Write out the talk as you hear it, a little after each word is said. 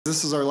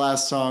This is our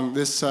last song.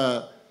 This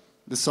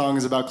song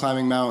is about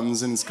climbing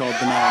mountains, and it's called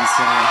The Mountain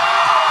Song.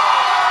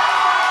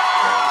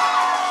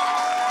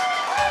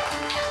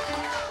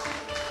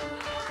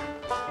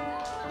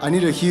 I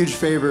need a huge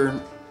favor.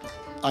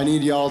 I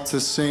need y'all to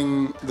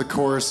sing the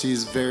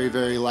choruses very,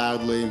 very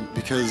loudly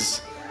because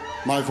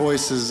my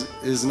voice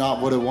is not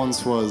what it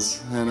once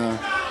was. And all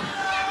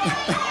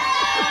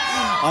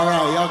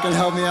right, y'all can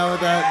help me out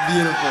with that.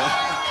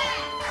 Beautiful.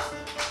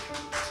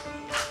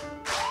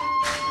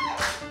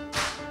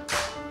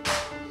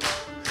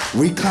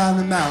 We climbed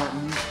the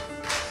mountain,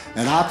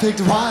 and I picked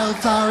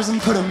wildflowers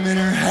and put them in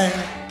her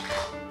hair.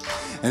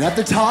 And at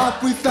the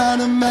top we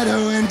found a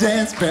meadow and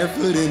danced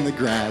barefoot in the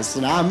grass.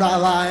 And I'm not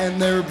lying,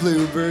 there were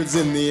bluebirds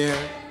in the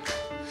air.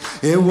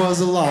 It was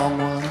a long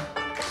one,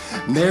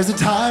 and there's a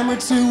time or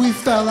two we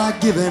felt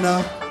like giving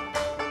up.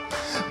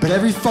 But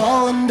every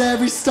fall and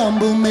every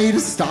stumble made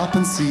us stop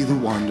and see the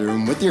wonder.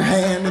 And with your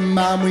hand in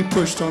mine we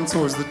pushed on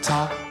towards the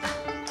top.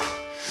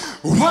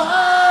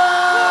 Why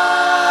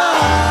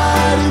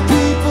do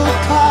people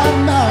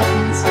climb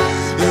mountains?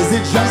 Is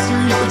it just to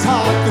reach the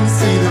top and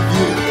see the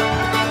view?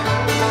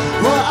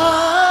 Well, I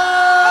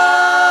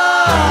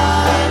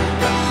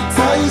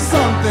tell you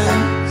something.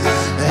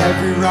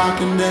 Every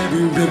rock and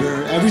every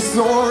river, every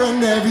soar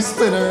and every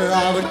splinter,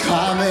 I would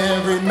climb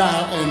every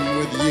mountain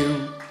with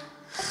you.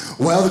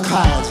 Well, the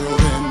clouds rolled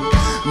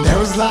in. There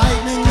was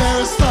lightning, there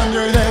was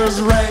thunder, there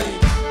was rain.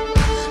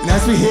 And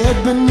as we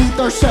hid beneath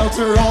our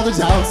shelter, all the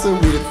doubts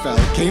that we had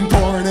felt came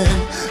pouring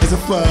in as a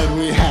flood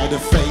we had to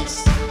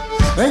face.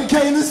 Then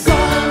came the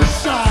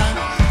sunshine,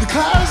 the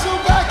clouds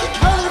rolled back and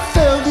color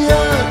filled the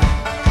earth.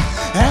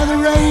 And the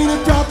rain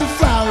had brought the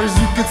flowers,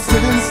 you could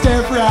sit and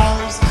stare for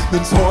hours. The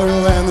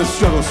toil and the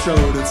struggle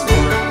showed its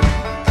worth.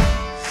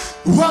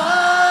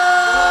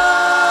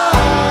 Why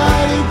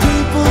do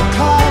people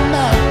climb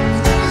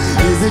mountains?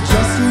 Is it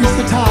just to reach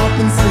the top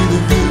and see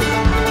the view?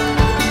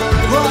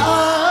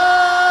 Well,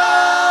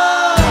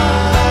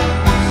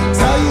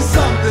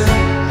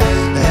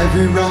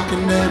 every rock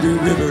and every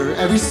river,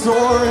 every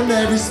soar and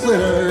every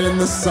splitter, in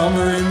the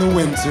summer, in the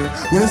winter,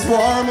 when it's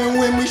warm and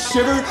when we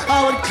shiver,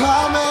 I would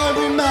climb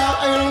every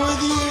mountain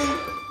with you.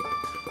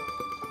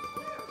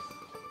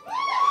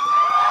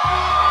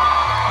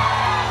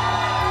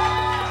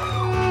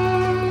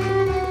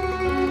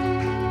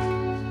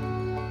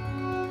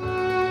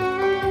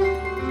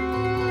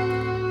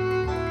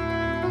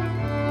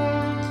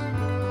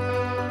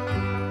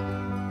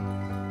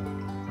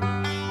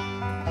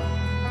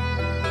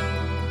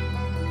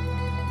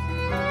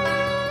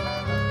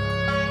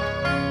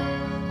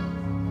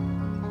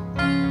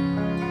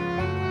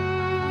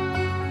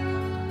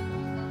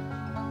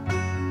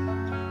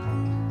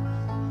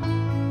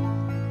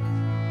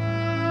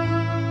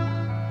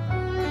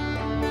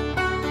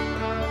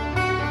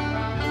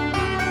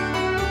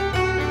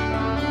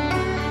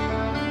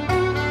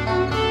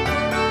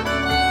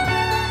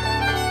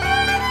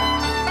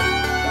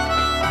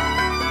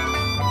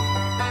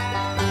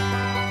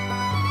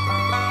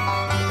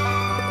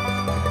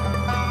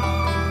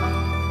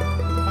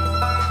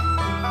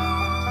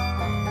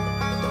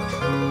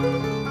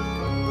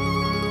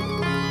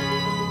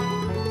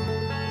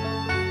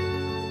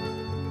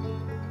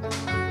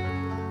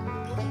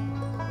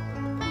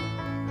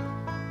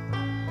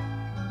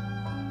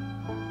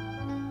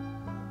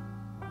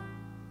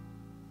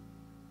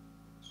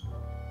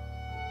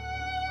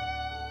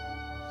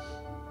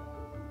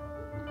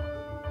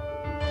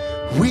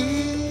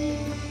 We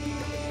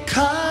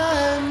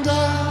climbed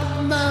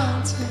a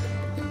mountain,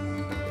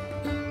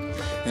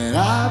 and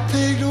I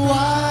picked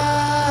wildflowers.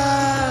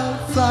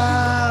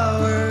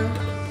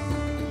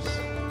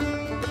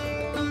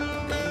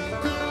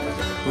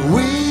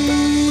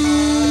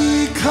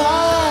 We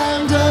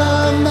climbed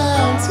a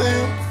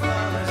mountain,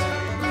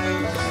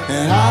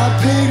 and I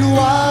picked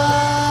wildflowers.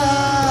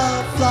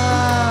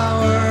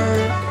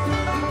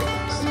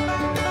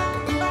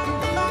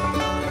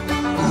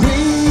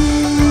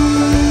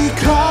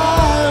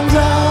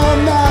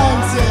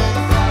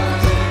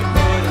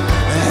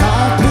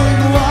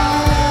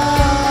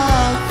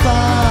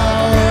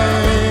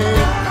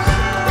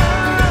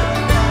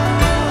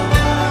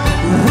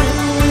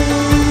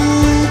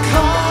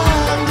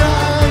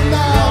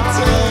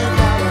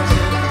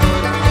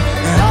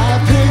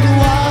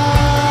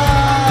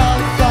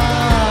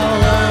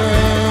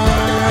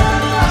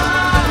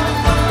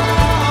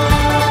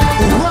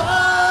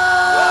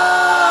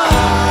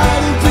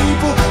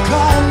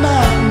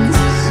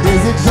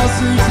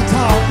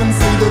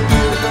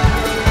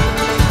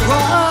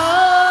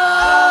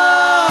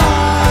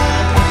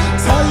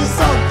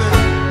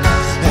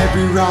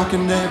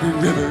 And every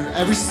river,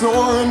 every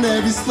soar and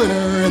every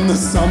splinter, in the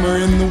summer,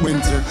 in the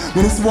winter,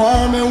 when it's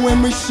warm and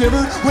when we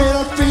shiver, when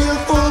our feet are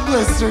full of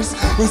blisters,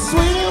 when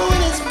sweet and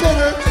when it's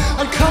bitter,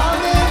 I'd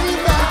climb every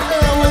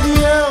mountain with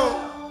you.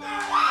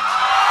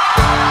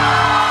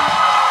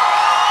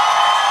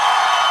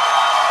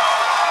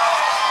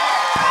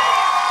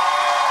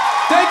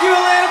 Thank you,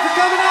 Atlanta, for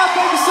coming out.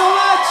 Thank you so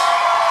much.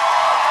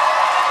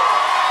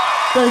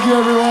 Thank you,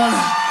 everyone.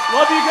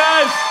 Love you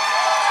guys.